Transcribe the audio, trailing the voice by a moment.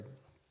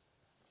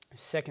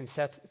2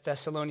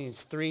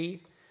 Thessalonians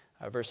 3,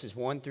 verses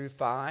 1 through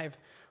 5.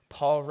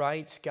 Paul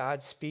writes,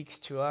 God speaks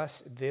to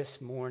us this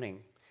morning.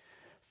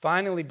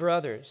 Finally,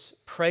 brothers,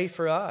 pray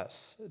for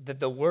us that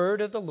the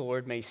word of the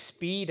Lord may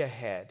speed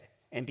ahead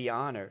and be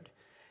honored,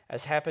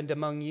 as happened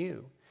among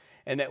you,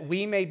 and that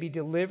we may be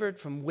delivered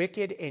from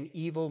wicked and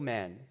evil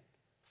men,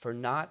 for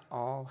not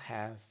all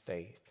have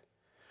faith.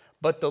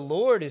 But the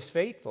Lord is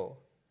faithful.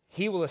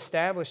 He will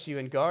establish you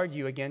and guard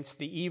you against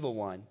the evil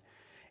one.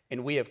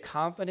 And we have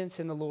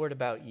confidence in the Lord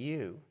about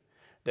you,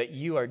 that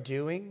you are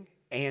doing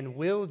and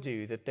will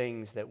do the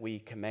things that we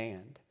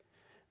command.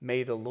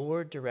 May the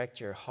Lord direct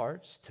your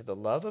hearts to the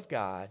love of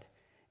God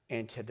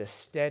and to the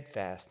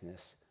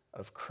steadfastness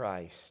of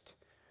Christ.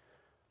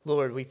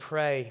 Lord, we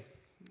pray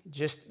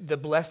just the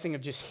blessing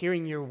of just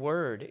hearing your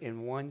word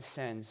in one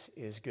sense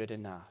is good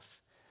enough.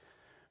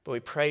 But we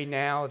pray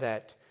now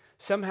that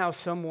somehow,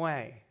 some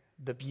way,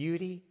 the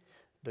beauty,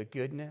 the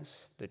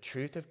goodness, the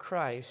truth of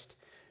Christ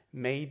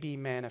may be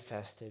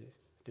manifested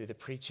through the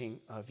preaching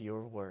of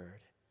your word.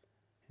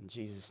 In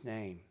Jesus'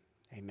 name,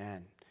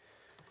 amen.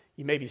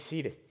 You may be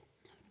seated.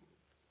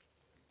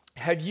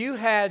 Have you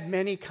had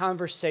many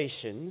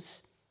conversations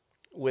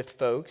with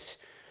folks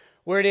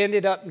where it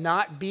ended up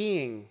not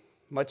being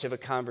much of a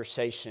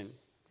conversation?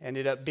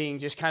 Ended up being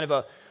just kind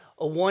of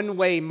a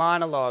one-way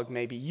monologue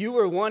maybe. You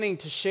were wanting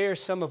to share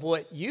some of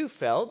what you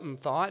felt and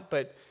thought,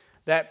 but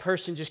that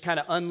person just kind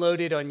of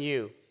unloaded on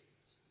you.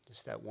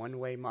 Just that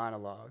one-way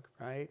monologue,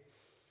 right?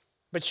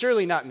 But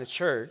surely not in the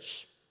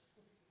church.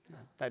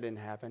 That didn't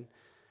happen.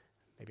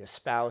 Maybe a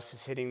spouse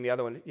is hitting the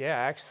other one. Yeah,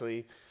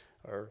 actually.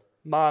 Or,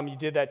 Mom, you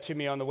did that to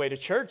me on the way to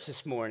church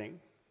this morning.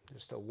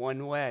 Just a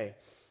one way.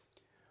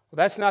 Well,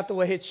 that's not the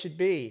way it should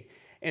be.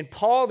 And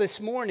Paul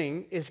this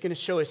morning is going to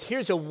show us,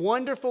 here's a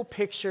wonderful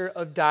picture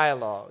of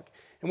dialogue.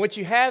 And what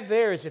you have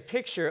there is a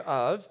picture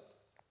of,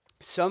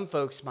 some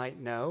folks might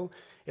know,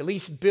 at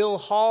least Bill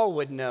Hall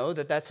would know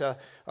that that's a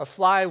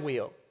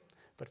flywheel.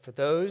 But for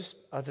those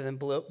other than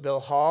Bill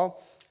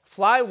Hall,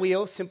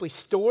 flywheel simply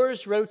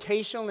stores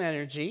rotational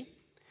energy,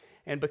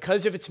 and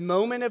because of its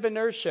moment of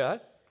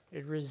inertia,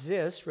 it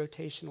resists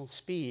rotational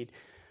speed.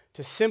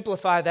 To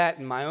simplify that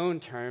in my own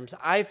terms,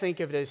 I think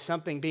of it as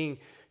something being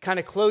kind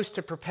of close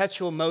to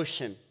perpetual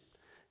motion,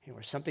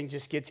 where something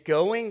just gets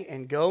going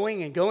and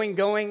going and going.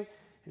 And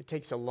it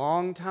takes a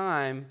long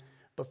time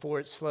before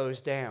it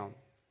slows down.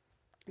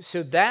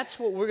 So that's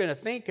what we're going to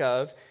think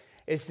of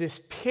as this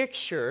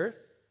picture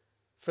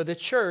for the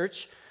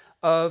church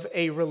of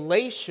a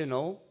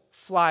relational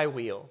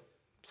flywheel.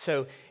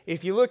 So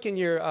if you look in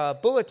your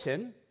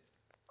bulletin,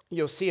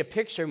 you'll see a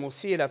picture, and we'll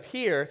see it up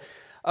here,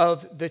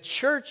 of the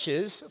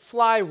church's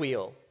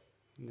flywheel.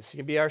 And this is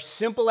going to be our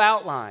simple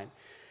outline.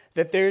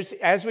 That there's,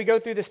 as we go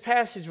through this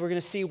passage, we're going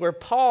to see where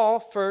Paul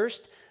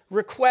first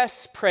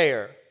requests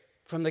prayer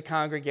from the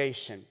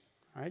congregation.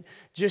 Right?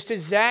 Just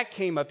as Zach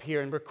came up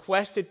here and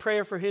requested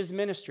prayer for his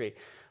ministry.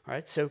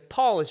 Right? So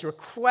Paul is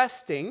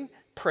requesting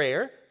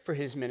prayer for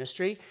his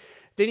ministry.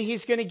 Then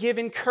he's going to give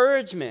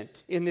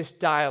encouragement in this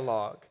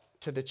dialogue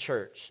to the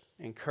church.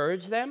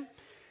 Encourage them.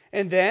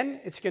 And then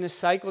it's going to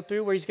cycle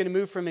through where he's going to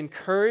move from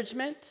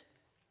encouragement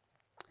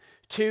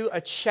to a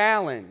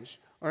challenge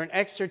or an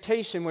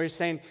exhortation where he's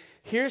saying,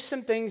 here's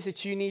some things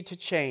that you need to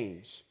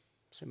change.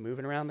 So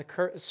moving around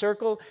the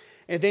circle.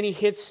 And then he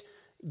hits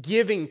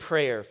giving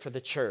prayer for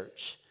the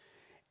church.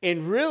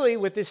 And really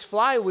with this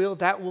flywheel,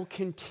 that will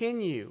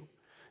continue.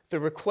 The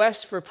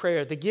request for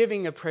prayer, the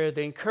giving of prayer,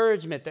 the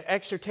encouragement, the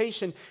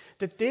exhortation,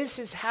 that this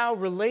is how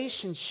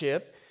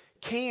relationship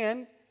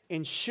can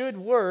and should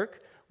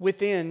work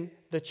within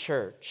the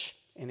church.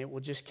 And it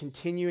will just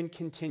continue and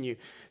continue.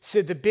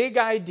 So the big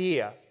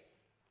idea,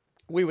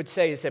 we would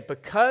say, is that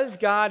because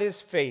God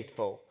is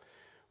faithful,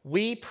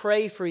 we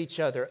pray for each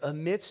other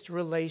amidst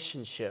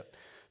relationship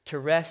to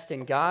rest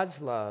in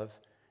God's love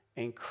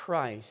and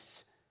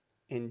Christ's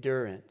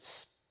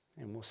endurance.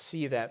 And we'll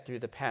see that through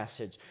the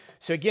passage.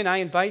 So again, I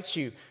invite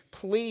you,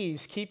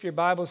 please keep your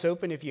Bibles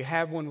open if you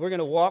have one. We're going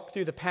to walk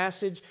through the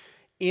passage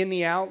in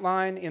the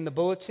outline, in the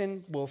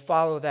bulletin. We'll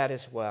follow that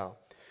as well.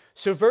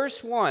 So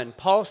verse 1,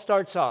 Paul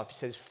starts off. He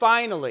says,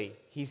 finally,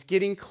 he's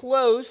getting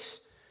close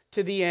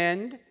to the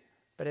end.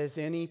 But as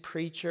any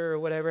preacher or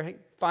whatever,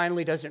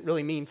 finally doesn't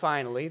really mean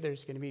finally.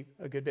 There's going to be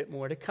a good bit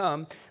more to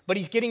come. But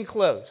he's getting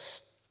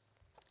close.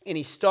 And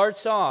he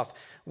starts off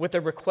with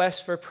a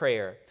request for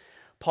prayer.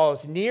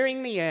 Paul's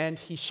nearing the end.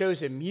 He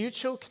shows a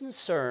mutual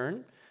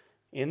concern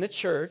in the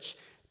church.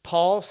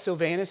 Paul,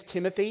 Silvanus,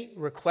 Timothy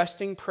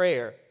requesting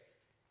prayer.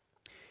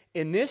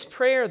 In this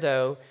prayer,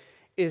 though,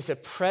 is a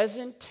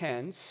present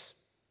tense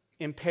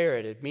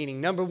imperative,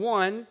 meaning number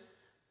one,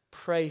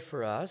 pray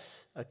for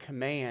us, a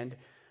command.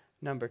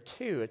 Number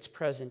two, it's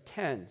present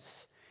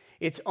tense.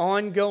 It's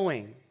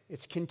ongoing.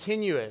 It's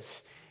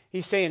continuous.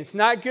 He's saying it's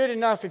not good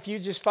enough if you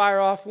just fire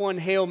off one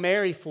Hail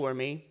Mary for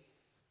me.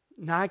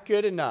 Not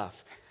good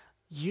enough.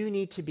 You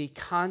need to be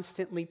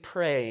constantly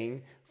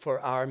praying for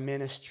our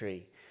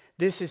ministry.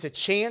 This is a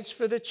chance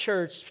for the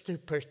church to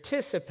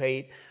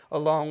participate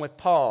along with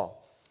Paul.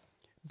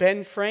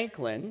 Ben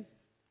Franklin,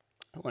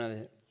 one of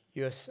the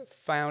U.S.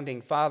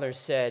 founding fathers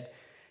said,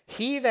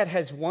 "He that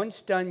has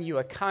once done you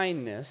a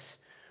kindness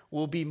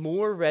will be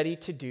more ready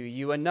to do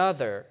you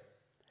another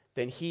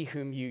than he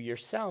whom you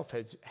yourself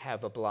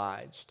have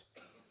obliged."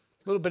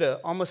 A little bit of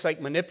almost like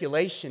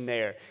manipulation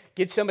there.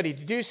 Get somebody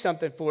to do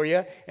something for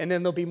you, and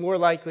then they'll be more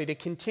likely to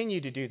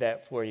continue to do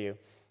that for you.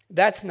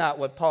 That's not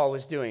what Paul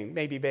was doing,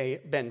 maybe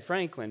Ben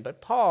Franklin,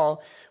 but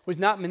Paul was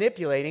not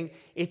manipulating.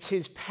 It's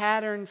his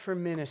pattern for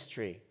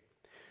ministry.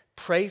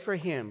 Pray for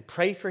him,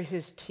 pray for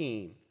his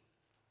team.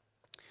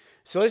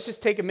 So let's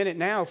just take a minute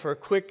now for a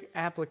quick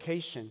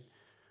application.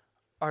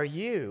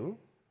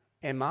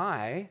 Am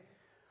I,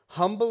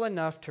 humble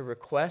enough to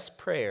request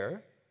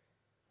prayer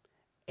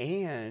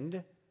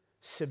and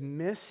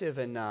submissive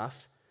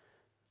enough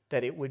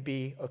that it would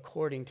be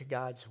according to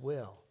God's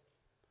will?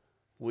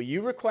 Will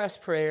you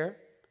request prayer,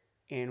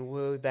 and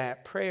will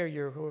that prayer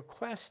you're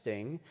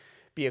requesting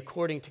be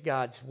according to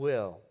God's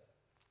will?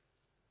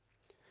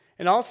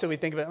 And also we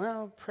think about,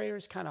 well, prayer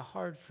is kind of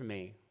hard for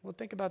me. Well,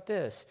 think about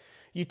this.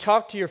 You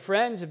talk to your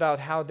friends about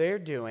how they're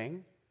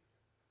doing.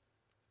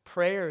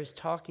 Prayer is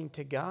talking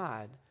to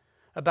God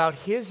about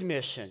his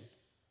mission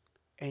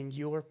and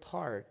your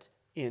part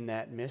in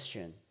that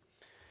mission.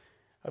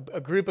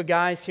 A group of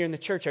guys here in the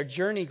church, our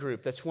Journey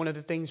group, that's one of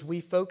the things we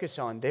focus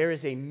on. There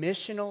is a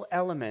missional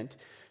element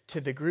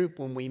to the group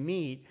when we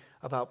meet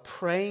about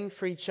praying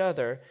for each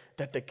other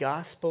that the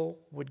gospel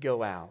would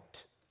go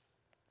out.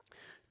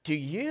 Do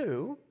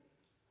you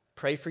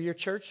pray for your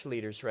church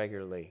leaders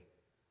regularly?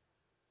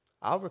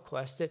 I'll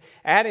request it.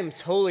 Adam's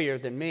holier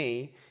than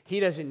me. He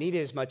doesn't need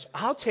it as much.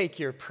 I'll take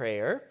your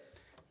prayer.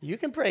 You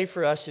can pray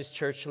for us as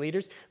church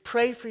leaders.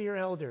 Pray for your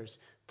elders.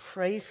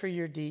 Pray for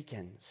your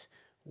deacons.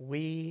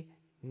 We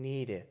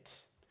need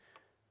it.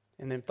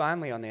 And then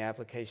finally on the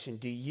application,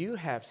 do you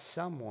have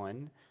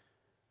someone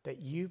that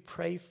you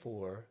pray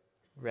for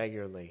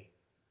regularly?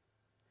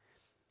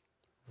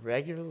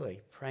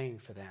 Regularly praying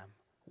for them.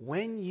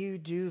 When you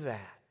do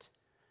that,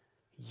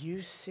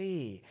 you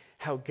see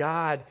how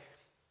God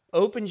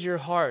opens your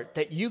heart,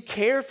 that you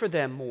care for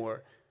them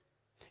more.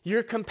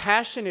 You're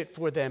compassionate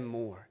for them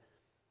more.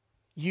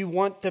 You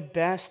want the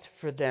best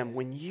for them.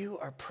 When you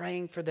are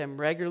praying for them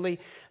regularly,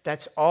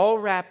 that's all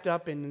wrapped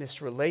up in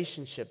this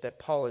relationship that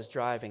Paul is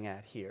driving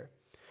at here.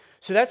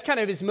 So that's kind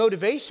of his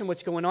motivation,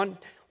 what's going on.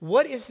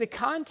 What is the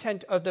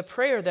content of the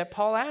prayer that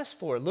Paul asked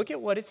for? Look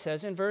at what it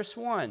says in verse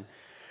 1.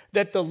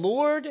 That the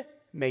word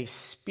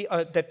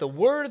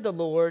of the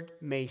Lord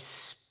may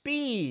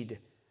speed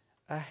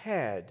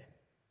ahead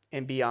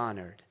and be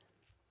honored.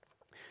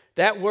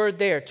 That word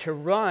there, to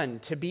run,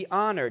 to be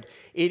honored,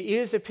 it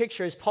is a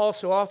picture, as Paul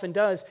so often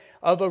does,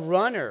 of a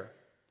runner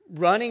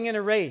running in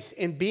a race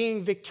and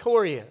being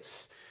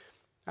victorious.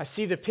 I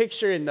see the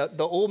picture in the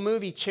old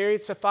movie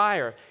Chariots of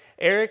Fire.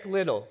 Eric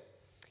Liddell,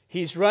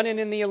 he's running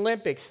in the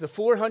Olympics, the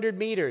 400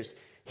 meters.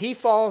 He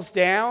falls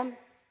down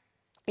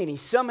and he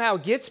somehow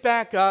gets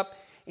back up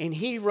and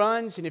he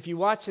runs. And if you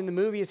watch in the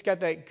movie, it's got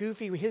that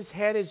goofy, his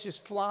head is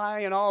just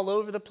flying all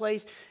over the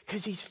place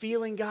because he's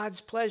feeling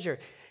God's pleasure.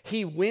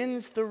 He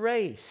wins the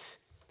race,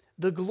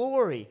 the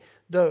glory,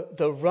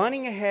 the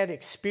running ahead,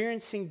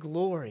 experiencing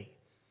glory.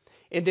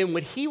 And then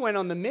when he went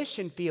on the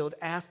mission field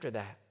after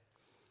that,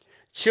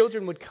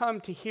 children would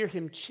come to hear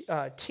him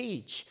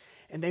teach,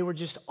 and they were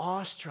just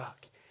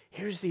awestruck.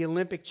 Here's the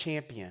Olympic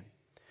champion.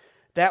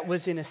 That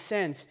was, in a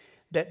sense,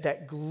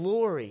 that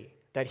glory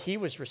that he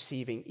was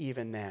receiving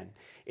even then.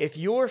 If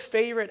your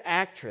favorite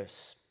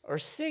actress or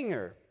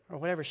singer or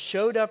whatever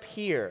showed up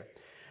here,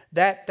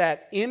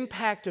 that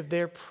impact of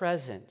their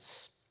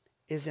presence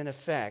is in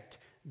effect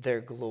their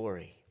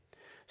glory.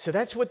 So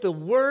that's what the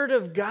Word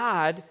of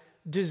God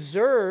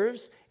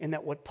deserves, and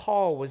that what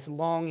Paul was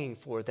longing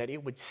for, that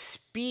it would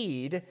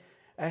speed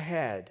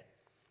ahead.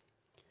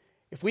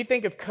 If we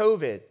think of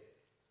COVID,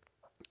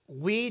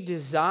 we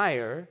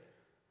desire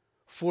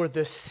for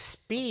the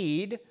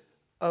speed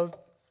of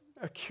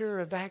a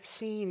cure, a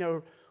vaccine,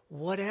 or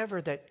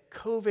whatever, that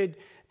COVID,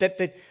 that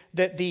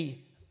the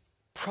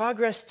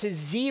progress to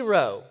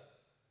zero,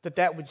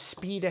 that would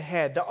speed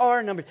ahead. The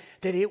R number,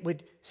 that it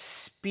would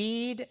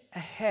speed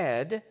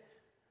ahead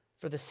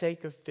for the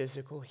sake of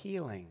physical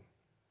healing.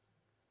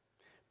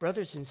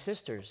 Brothers and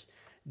sisters,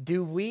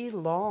 do we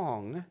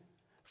long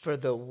for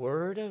the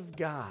Word of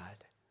God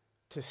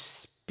to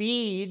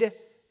speed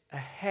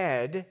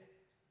ahead?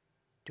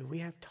 Do we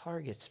have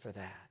targets for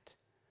that?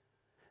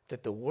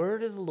 That the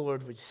Word of the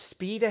Lord would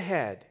speed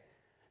ahead,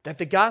 that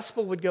the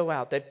gospel would go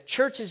out, that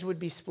churches would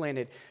be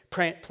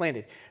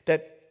planted,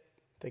 that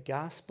the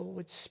gospel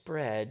would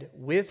spread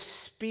with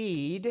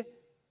speed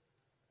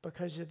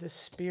because of the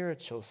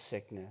spiritual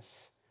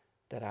sickness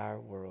that our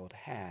world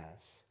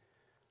has.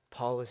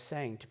 Paul is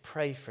saying to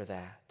pray for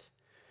that.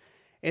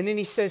 And then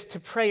he says to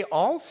pray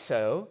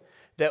also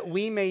that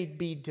we may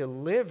be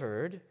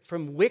delivered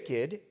from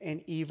wicked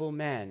and evil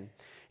men.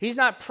 He's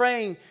not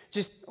praying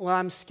just, well,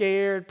 I'm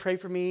scared, pray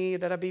for me,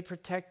 that I be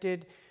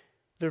protected.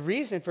 The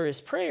reason for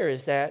his prayer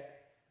is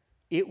that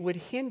it would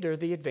hinder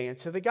the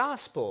advance of the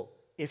gospel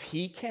if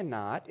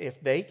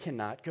they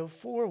cannot go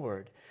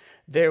forward.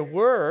 there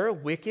were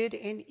wicked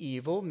and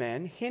evil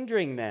men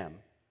hindering them.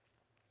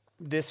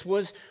 This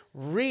was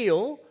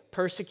real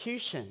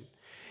persecution.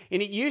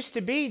 And it used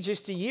to be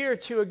just a year or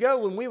two ago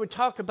when we would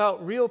talk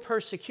about real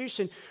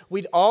persecution,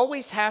 we'd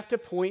always have to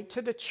point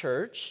to the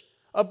church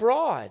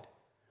abroad,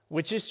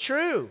 which is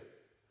true.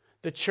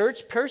 The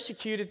church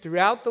persecuted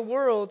throughout the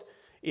world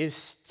is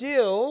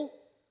still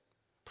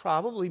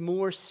probably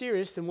more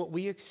serious than what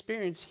we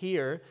experience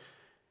here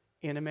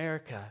in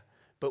America.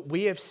 But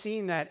we have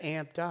seen that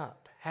amped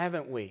up,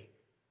 haven't we?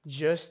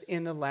 Just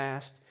in the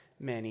last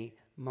many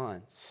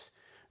months,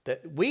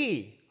 that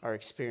we are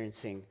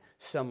experiencing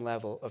some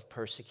level of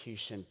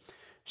persecution.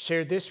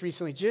 Shared this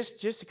recently,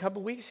 just a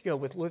couple weeks ago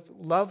with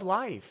Love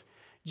Life.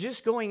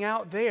 Just going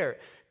out there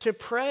to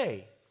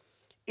pray.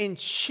 And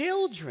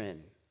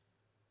children,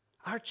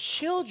 our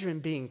children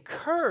being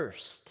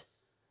cursed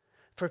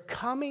for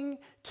coming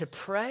to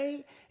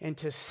pray and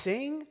to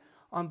sing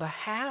on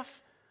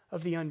behalf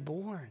of the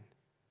unborn.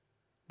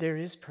 There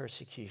is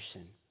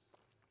persecution.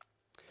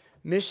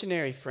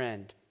 Missionary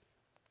friend,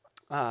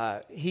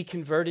 he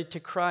converted to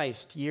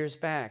Christ years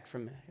back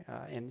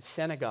in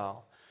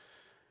Senegal,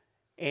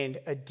 and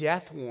a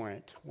death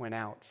warrant went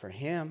out for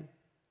him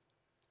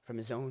from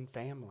his own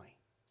family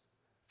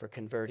for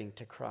converting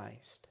to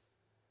Christ.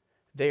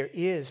 There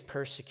is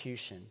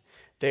persecution.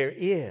 There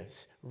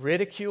is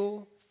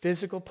ridicule,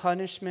 physical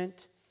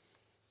punishment,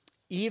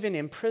 even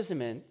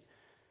imprisonment.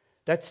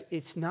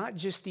 It's not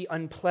just the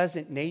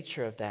unpleasant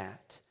nature of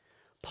that.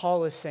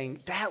 Paul is saying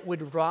that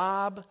would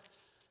rob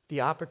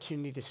the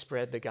opportunity to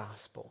spread the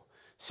gospel.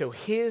 So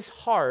his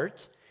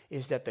heart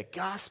is that the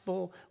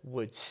gospel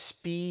would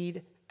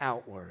speed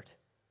outward.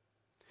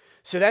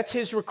 So that's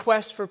his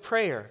request for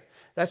prayer.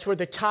 That's where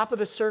the top of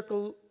the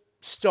circle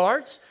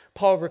starts.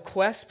 Paul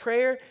requests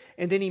prayer,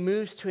 and then he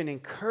moves to an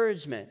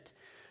encouragement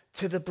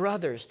to the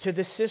brothers, to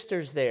the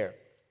sisters there.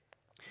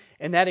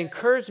 And that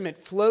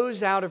encouragement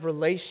flows out of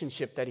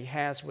relationship that he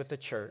has with the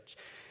church.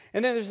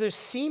 And then there's this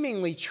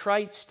seemingly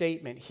trite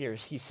statement here.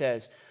 He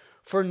says,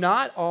 "For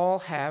not all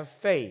have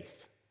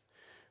faith."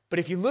 But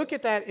if you look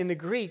at that in the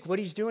Greek, what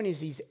he's doing is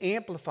he's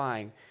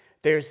amplifying.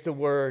 There's the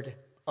word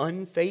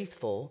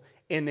unfaithful,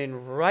 and then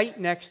right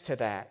next to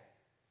that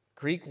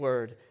Greek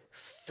word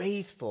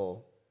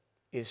faithful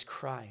is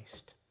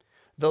Christ.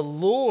 The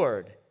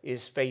Lord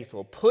is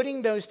faithful.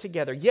 Putting those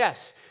together,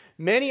 yes,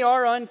 many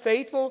are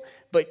unfaithful,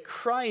 but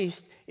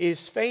Christ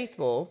is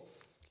faithful.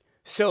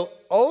 So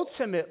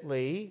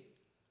ultimately,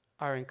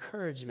 our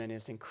encouragement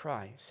is in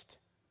Christ.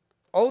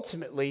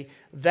 Ultimately,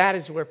 that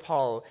is where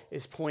Paul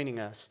is pointing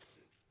us.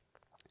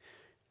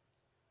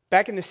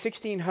 Back in the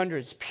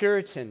 1600s,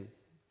 Puritan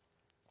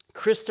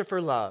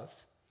Christopher Love,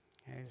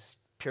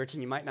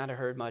 Puritan you might not have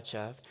heard much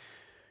of,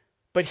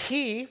 but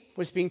he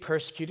was being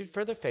persecuted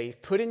for the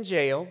faith, put in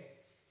jail,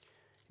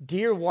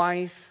 dear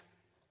wife,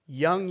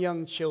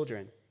 young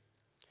children.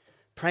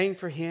 Praying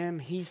for him,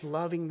 he's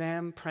loving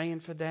them, praying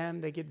for them.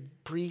 They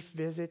get brief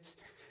visits.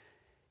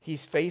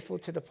 He's faithful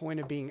to the point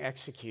of being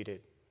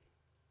executed.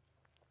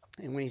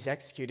 And when he's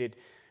executed,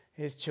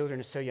 his children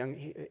are so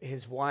young,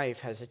 his wife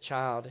has a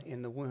child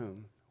in the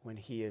womb when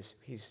he's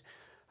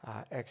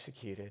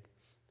executed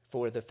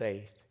for the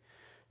faith.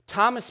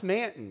 Thomas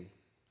Manton,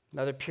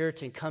 another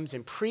Puritan, comes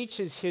and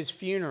preaches his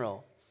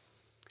funeral.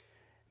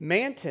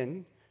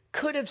 Manton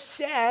could have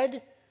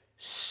said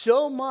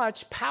so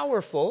much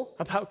powerful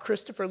about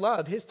Christopher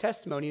Love. His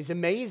testimony is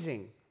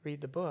amazing.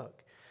 Read the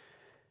book.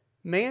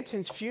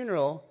 Manton's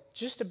funeral,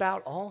 just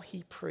about all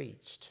he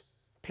preached,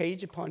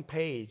 page upon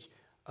page,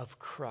 of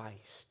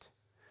Christ.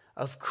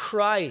 Of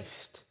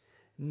Christ.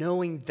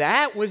 Knowing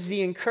that was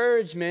the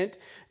encouragement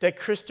that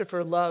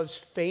Christopher Love's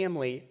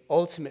family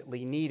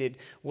ultimately needed,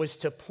 was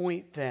to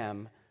point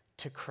them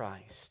to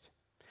Christ.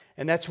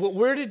 And that's what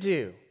we're to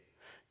do,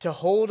 to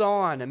hold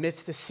on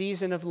amidst the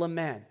season of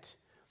lament.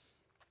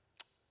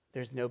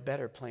 There's no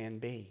better plan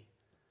B.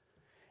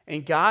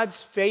 And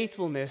God's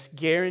faithfulness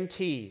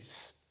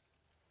guarantees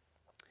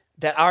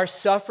that our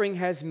suffering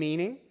has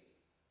meaning,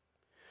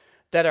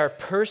 that our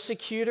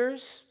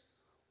persecutors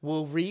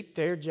will reap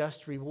their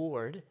just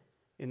reward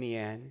in the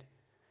end,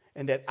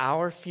 and that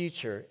our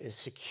future is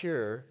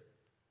secure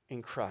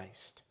in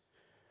Christ.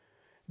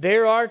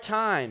 There are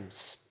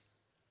times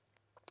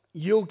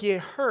you'll get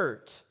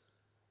hurt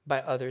by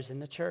others in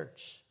the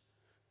church.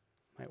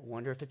 You might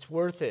wonder if it's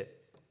worth it.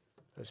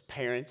 Those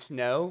parents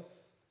know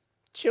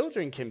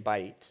children can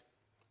bite.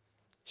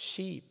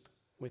 Sheep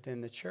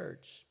within the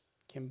church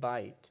can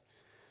bite.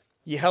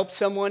 You help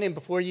someone, and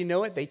before you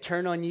know it, they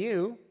turn on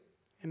you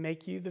and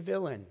make you the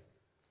villain.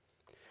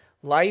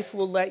 Life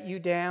will let you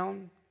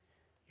down.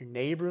 Your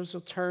neighbors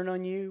will turn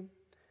on you.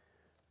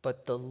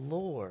 But the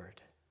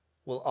Lord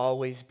will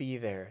always be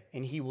there,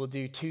 and he will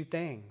do two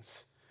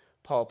things.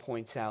 Paul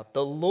points out,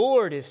 the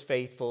Lord is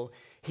faithful.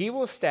 He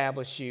will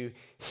establish you.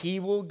 He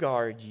will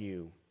guard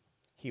you.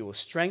 He will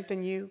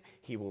strengthen you.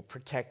 He will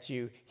protect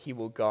you. He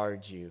will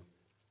guard you.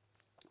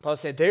 Paul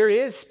said there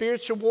is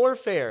spiritual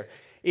warfare.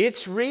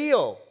 It's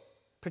real.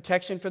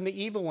 Protection from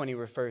the evil one he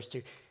refers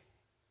to.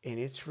 And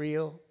it's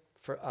real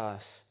for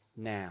us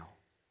now.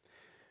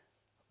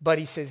 But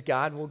he says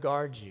God will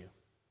guard you.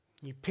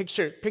 You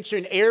picture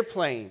an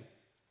airplane,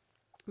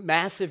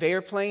 massive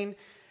airplane,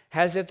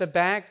 has at the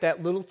back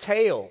that little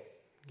tail.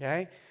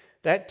 Okay?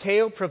 That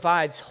tail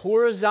provides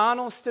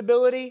horizontal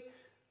stability,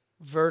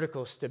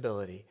 vertical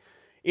stability.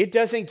 It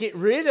doesn't get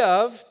rid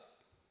of,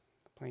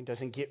 the plane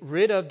doesn't get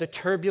rid of the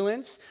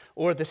turbulence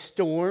or the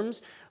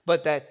storms,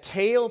 but that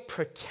tail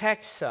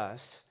protects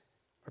us,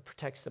 or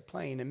protects the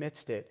plane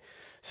amidst it.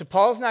 So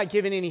Paul's not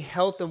giving any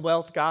health and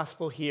wealth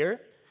gospel here.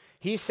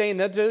 He's saying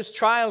that those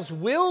trials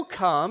will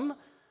come,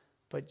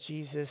 but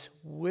Jesus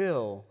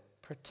will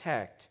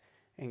protect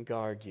and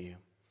guard you.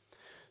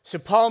 So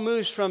Paul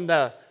moves from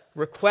the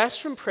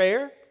request from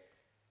prayer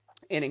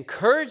and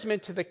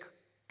encouragement to the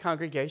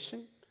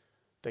congregation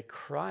that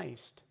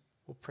Christ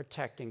will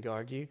protect and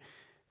guard you.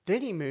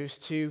 Then he moves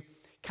to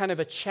kind of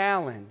a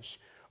challenge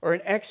or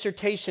an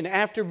exhortation.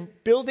 After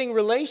building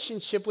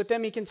relationship with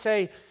them, he can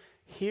say,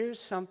 here's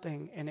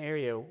something, an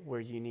area where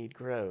you need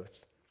growth.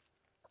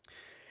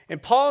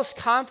 And Paul's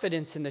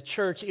confidence in the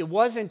church, it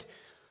wasn't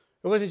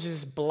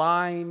just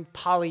blind,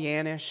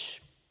 Pollyannish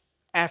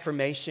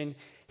affirmation.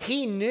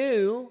 He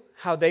knew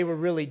how they were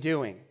really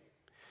doing.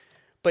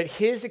 But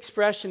his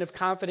expression of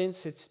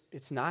confidence,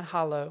 it's not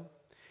hollow.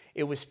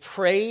 It was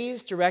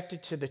praise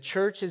directed to the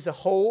church as a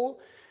whole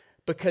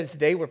because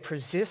they were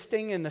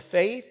persisting in the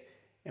faith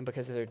and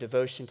because of their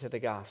devotion to the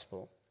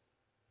gospel.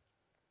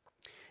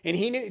 And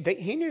he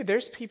knew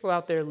there's people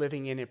out there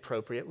living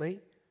inappropriately,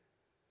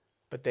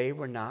 but they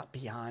were not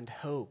beyond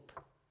hope.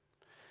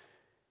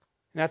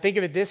 Now think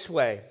of it this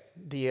way.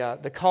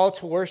 The call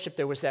to worship,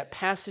 there was that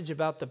passage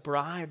about the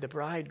bride, the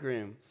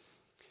bridegroom.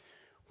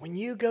 When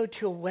you go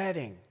to a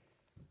wedding,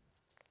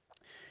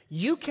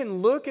 you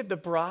can look at the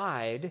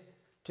bride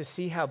to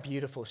see how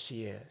beautiful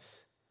she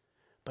is.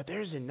 But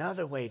there's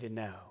another way to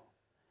know.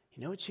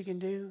 You know what you can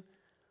do?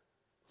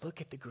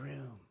 Look at the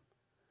groom.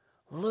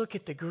 Look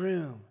at the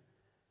groom.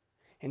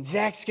 And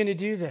Zach's going to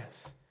do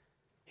this.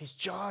 His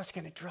jaw's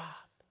going to drop.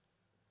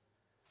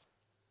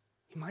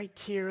 He might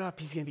tear up.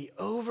 He's going to be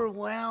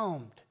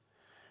overwhelmed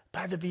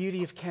by the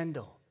beauty of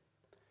Kendall.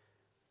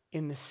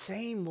 In the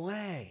same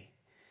way,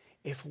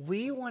 if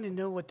we want to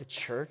know what the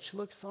church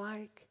looks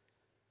like,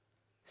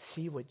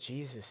 see what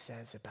Jesus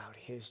says about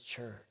his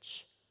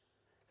church.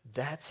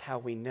 That's how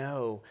we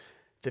know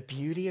the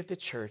beauty of the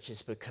church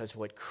is because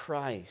what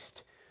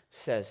Christ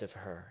says of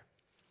her.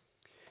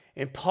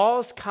 In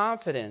Paul's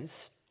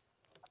confidence,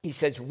 he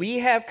says, we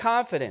have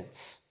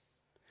confidence.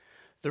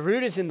 The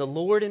root is in the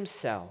Lord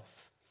himself.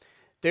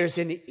 There's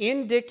an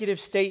indicative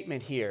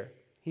statement here.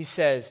 He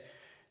says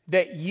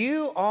that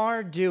you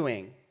are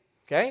doing,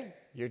 okay?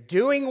 You're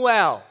doing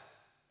well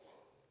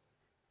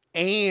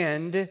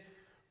and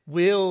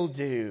will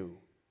do.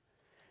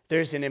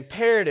 There's an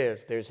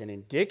imperative, there's an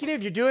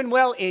indicative. You're doing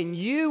well and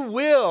you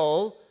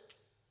will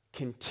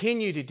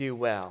continue to do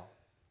well.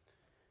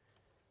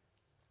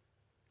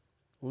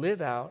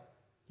 Live out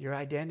your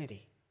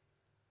identity.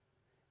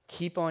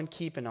 Keep on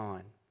keeping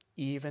on,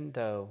 even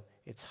though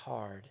it's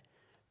hard.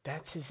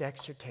 That's his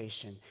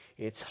exhortation.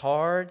 It's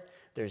hard.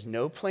 There's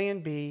no plan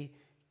B.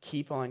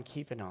 Keep on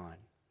keeping on.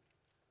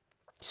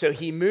 So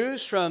he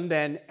moves from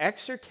then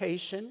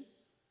exhortation,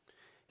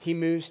 he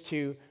moves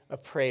to a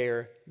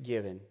prayer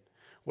given,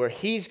 where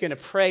he's going to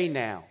pray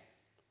now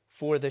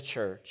for the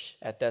church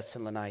at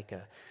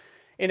Thessalonica.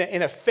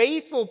 In a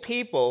faithful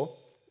people,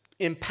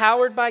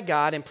 empowered by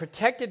God and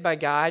protected by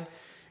God,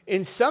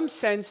 in some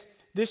sense,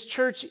 this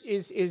church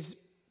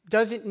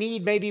doesn't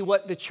need maybe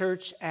what the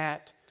church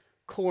at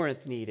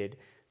Corinth needed.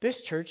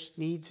 This church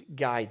needs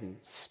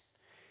guidance.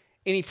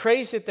 And he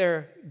prays that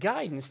their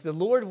guidance, the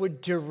Lord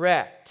would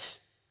direct.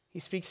 He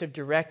speaks of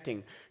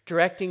directing.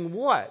 Directing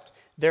what?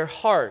 Their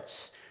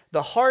hearts.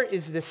 The heart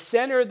is the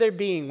center of their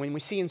being. When we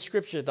see in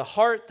Scripture, the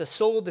heart, the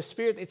soul, the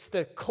spirit, it's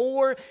the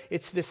core,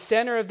 it's the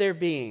center of their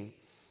being.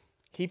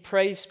 He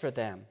prays for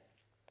them.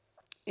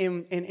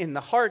 In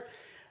the heart,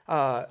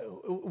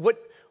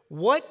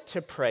 what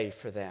to pray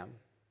for them?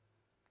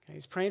 Okay,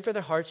 he's praying for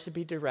their hearts to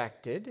be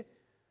directed.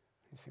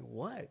 You say,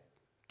 what?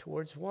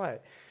 Towards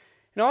what?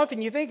 And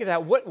often you think of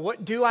that.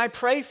 What do I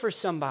pray for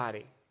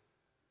somebody?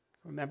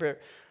 Remember,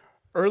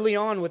 early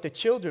on with the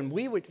children,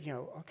 we would,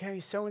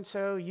 okay,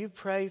 so-and-so, you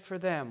pray for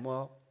them.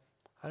 Well,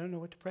 I don't know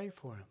what to pray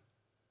for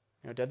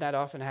them. Doesn't that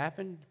often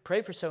happen?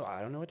 Pray for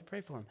I don't know what to pray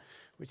for them.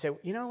 We'd say,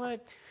 you know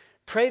what?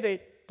 Pray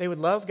that they would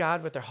love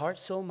God with their heart,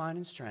 soul, mind,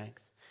 and strength,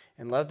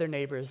 and love their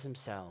neighbor as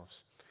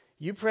themselves.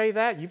 You pray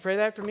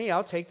that for me,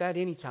 I'll take that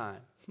anytime.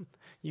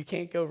 You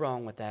can't go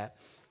wrong with that.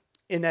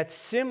 And that's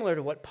similar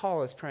to what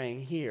Paul is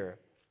praying here.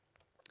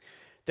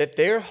 That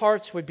their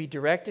hearts would be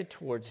directed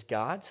towards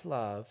God's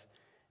love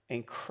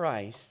and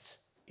Christ's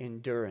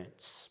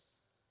endurance.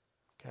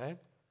 Okay?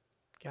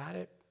 Got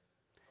it?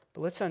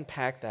 But let's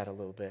unpack that a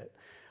little bit.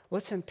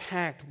 Let's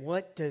unpack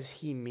what does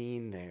he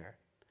mean there.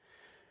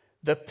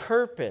 The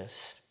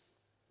purpose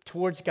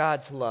towards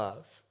God's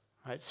love.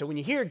 Right? So when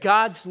you hear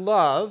God's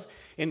love,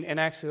 and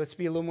actually let's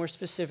be a little more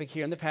specific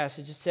here in the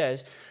passage, it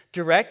says,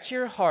 direct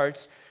your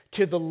hearts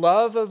to the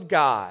love of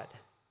God.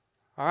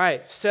 All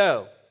right,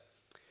 so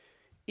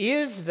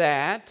is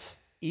that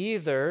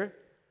either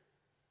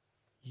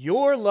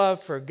your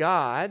love for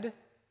God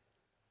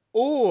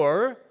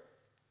or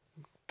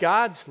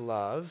God's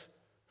love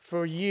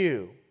for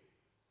you?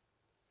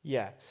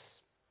 Yes.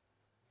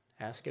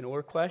 Ask an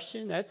or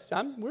question.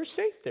 We're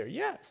safe there.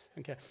 Yes.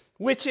 Okay.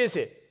 Which is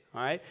it?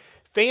 All right.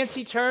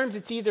 Fancy terms,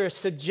 it's either a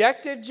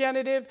subjective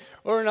genitive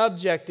or an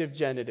objective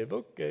genitive.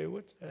 Okay,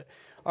 what's that?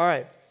 All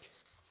right.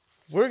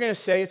 We're going to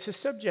say it's a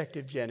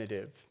subjective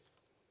genitive.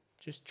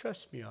 Just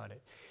trust me on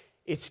it.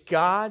 It's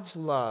God's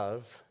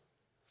love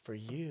for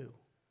you.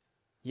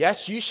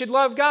 Yes, you should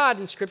love God,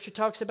 and Scripture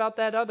talks about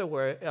that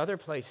other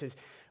places.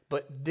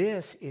 But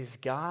this is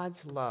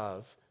God's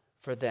love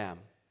for them.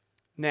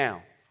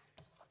 Now,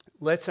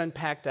 let's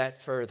unpack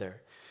that further.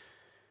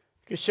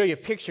 I'm going to show you a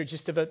picture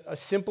just of a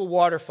simple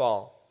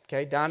waterfall.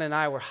 Okay, Don and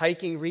I were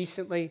hiking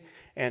recently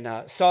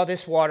and saw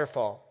this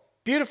waterfall.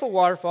 Beautiful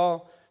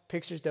waterfall.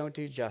 Pictures don't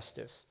do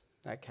justice.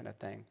 That kind of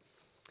thing.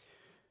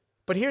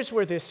 But here's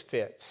where this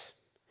fits.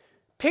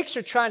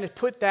 Picture trying to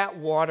put that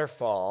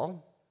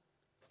waterfall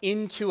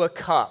into a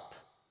cup.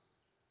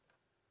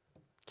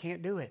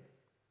 Can't do it.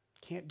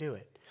 Can't do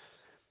it.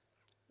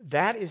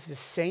 That is the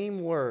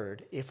same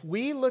word. If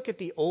we look at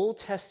the Old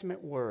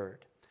Testament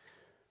word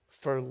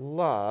for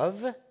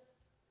love,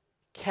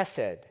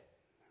 chesed.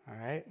 All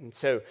right? And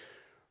so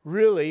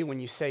really, when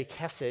you say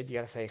chesed, you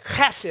got to say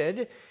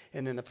chesed.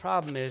 And then the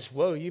problem is,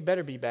 whoa, you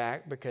better be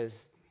back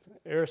because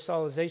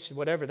aerosolization,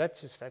 whatever,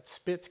 that's just that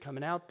spit's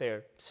coming out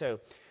there. So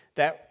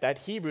that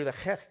Hebrew, the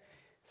chech,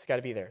 it's got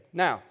to be there.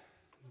 Now,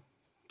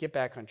 get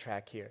back on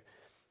track here.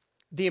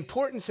 The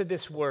importance of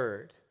this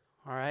word,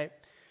 all right?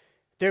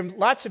 There are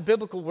lots of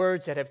biblical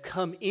words that have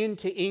come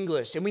into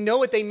English, and we know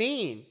what they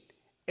mean.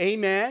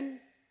 Amen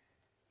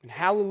and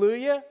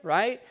hallelujah,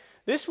 right?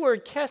 This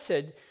word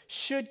chesed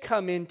should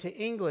come into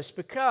English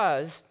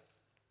because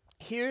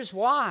here's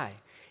why.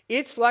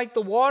 It's like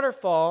the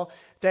waterfall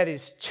that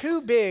is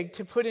too big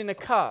to put in a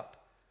cup.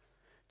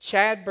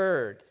 Chad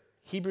Bird,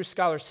 Hebrew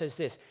scholar, says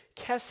this.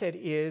 Chesed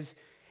is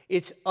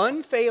it's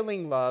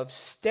unfailing love,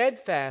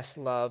 steadfast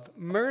love,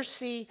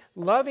 mercy,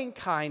 loving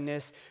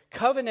kindness,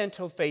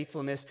 covenantal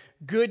faithfulness,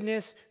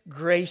 goodness,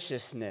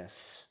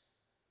 graciousness.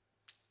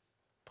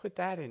 Put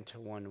that into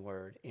one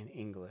word in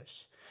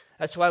English.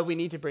 That's why we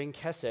need to bring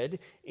chesed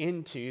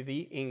into the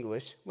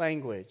English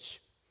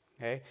language.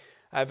 Okay?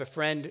 I have a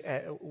friend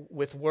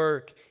with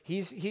work.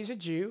 He's a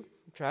Jew.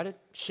 Try to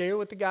share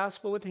with the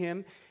gospel with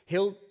him.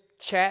 He'll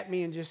chat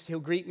me and he'll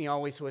greet me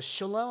always with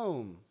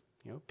shalom.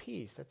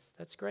 Peace.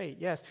 That's great.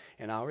 Yes.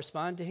 And I'll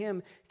respond to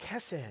him,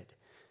 chesed.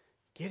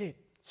 Get it?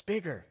 It's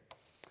bigger.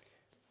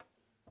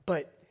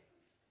 But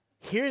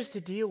here's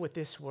the deal with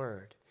this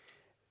word.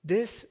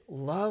 This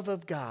love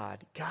of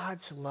God,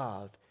 God's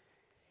love,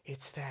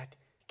 it's that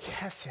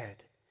chesed.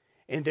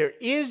 And there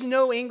is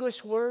no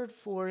English word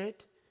for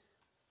it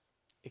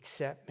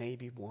except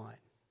maybe one.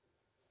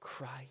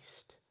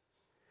 Christ.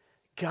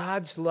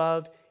 God's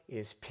love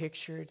is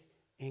pictured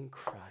in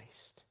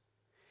Christ.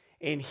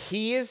 And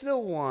He is the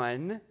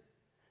one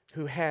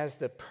who has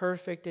the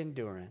perfect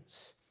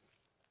endurance.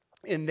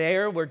 And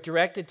there we're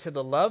directed to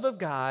the love of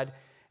God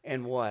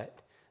and what?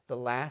 The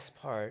last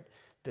part,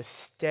 the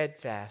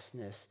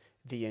steadfastness,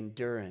 the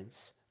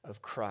endurance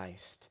of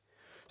Christ.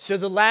 So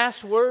the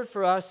last word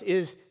for us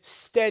is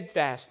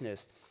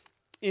steadfastness,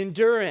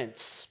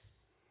 endurance,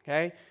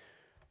 okay?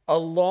 A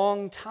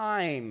long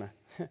time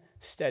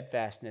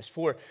steadfastness.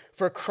 For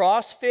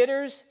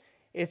CrossFitters,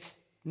 it's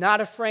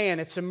not a Fran,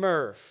 it's a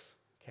Murph.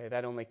 Okay,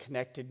 that only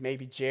connected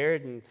maybe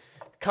Jared and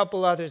a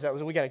couple others.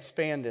 We got to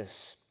expand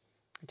this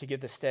to get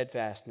the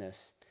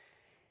steadfastness.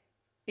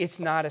 It's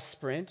not a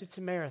sprint, it's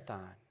a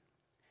marathon.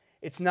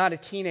 It's not a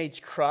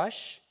teenage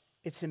crush,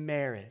 it's a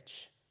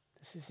marriage.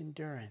 This is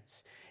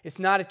endurance. It's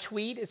not a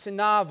tweet, it's a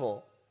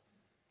novel.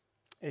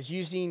 As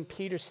Eugene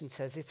Peterson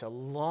says, it's a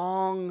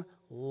long,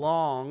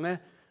 long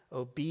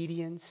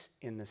obedience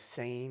in the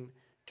same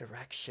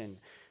direction.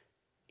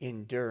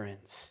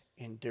 Endurance.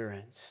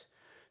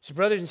 So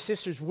brothers and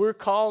sisters, we're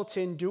called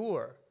to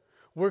endure.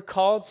 We're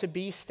called to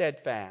be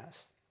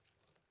steadfast.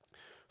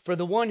 For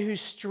the one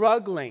who's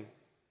struggling,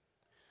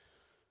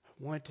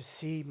 I want to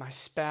see my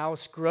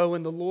spouse grow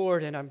in the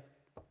Lord, and I'm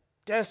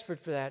desperate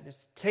for that.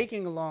 It's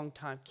taking a long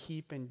time.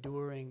 Keep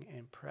enduring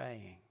and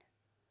praying.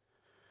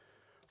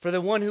 For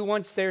the one who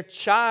wants their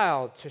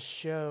child to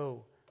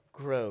show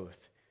growth,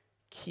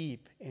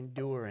 keep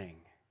enduring.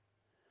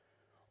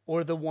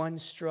 Or the one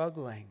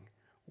struggling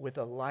with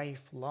a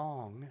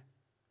lifelong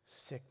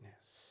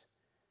sickness,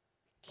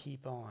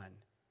 keep on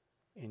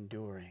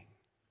enduring.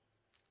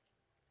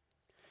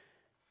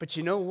 But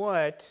you know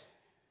what?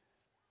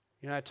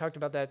 I talked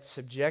about that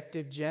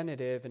subjective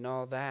genitive and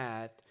all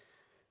that.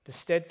 The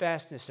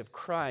steadfastness of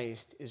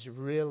Christ is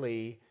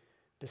really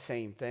the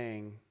same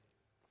thing.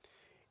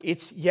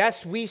 It's,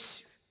 yes, we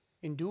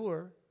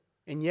endure,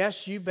 and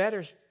yes, you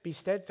better be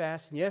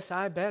steadfast, and yes,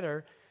 I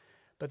better,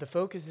 but the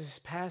focus of this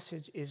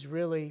passage is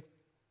really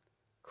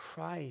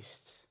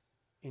Christ's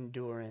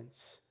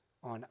endurance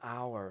on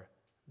our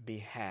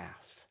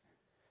behalf.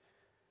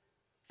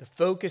 The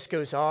focus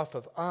goes off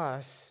of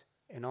us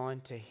and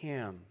on to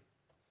Him.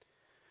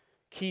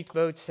 Keith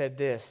Vogt said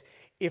this: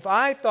 if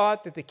I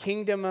thought that the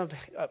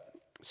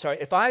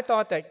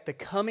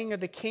coming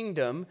of the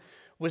kingdom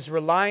was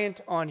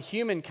reliant on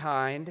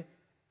humankind,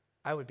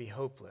 I would be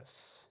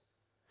hopeless.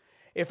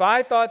 If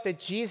I thought that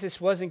Jesus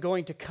wasn't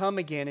going to come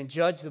again and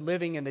judge the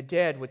living and the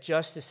dead with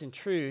justice and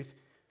truth,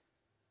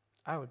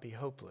 I would be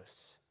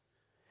hopeless.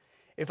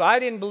 If I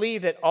didn't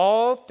believe that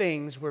all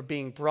things were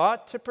being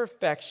brought to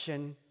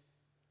perfection,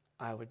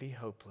 I would be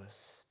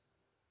hopeless.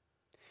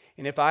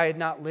 And if I had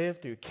not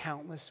lived through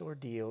countless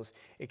ordeals,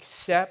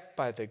 except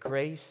by the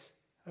grace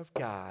of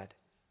God,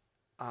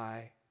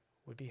 I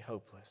would be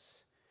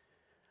hopeless.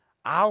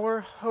 Our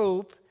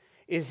hope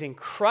is in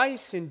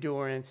Christ's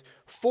endurance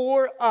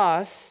for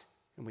us,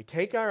 and we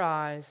take our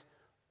eyes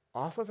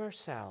off of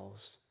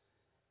ourselves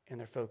and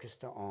they're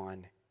focused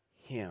on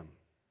Him.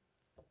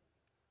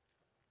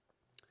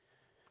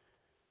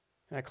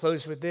 And I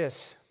close with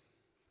this.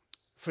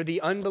 For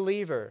the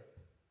unbeliever,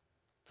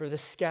 for the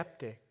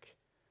skeptic,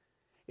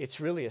 it's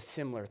really a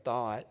similar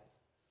thought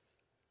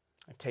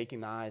of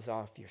taking the eyes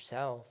off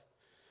yourself.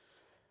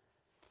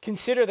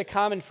 Consider the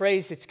common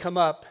phrase that's come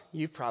up.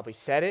 You've probably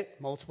said it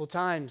multiple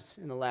times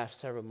in the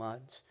last several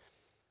months.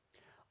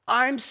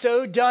 I'm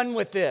so done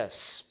with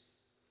this.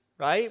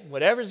 Right?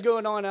 Whatever's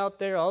going on out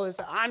there, all this,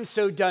 I'm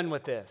so done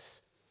with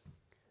this.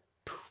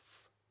 Poof.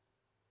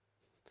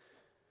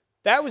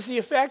 That was the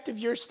effect of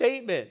your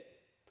statement.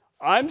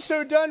 I'm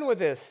so done with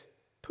this.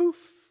 Poof.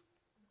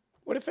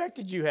 What effect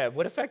did you have?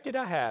 What effect did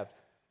I have?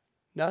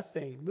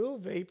 Nothing. Little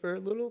vapor,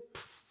 little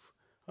poof.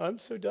 I'm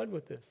so done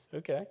with this.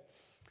 Okay.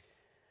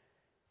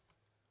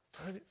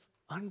 For the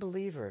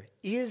unbeliever,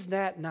 is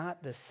that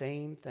not the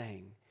same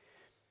thing?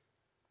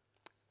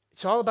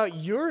 It's all about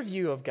your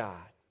view of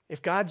God.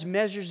 If God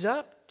measures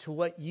up to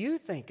what you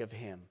think of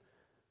Him,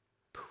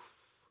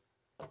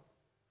 poof.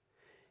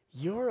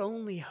 Your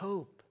only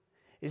hope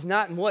is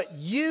not in what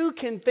you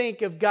can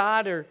think of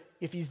God, or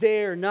if He's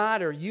there or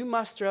not, or you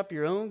muster up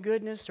your own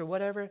goodness or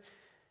whatever.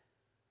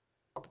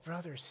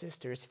 Brother or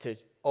sister, it's to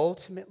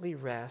ultimately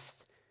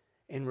rest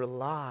and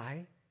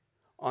rely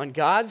on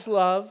God's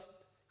love,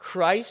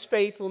 Christ's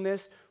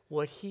faithfulness,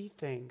 what He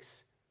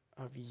thinks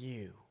of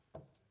you.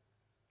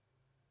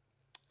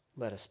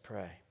 Let us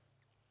pray.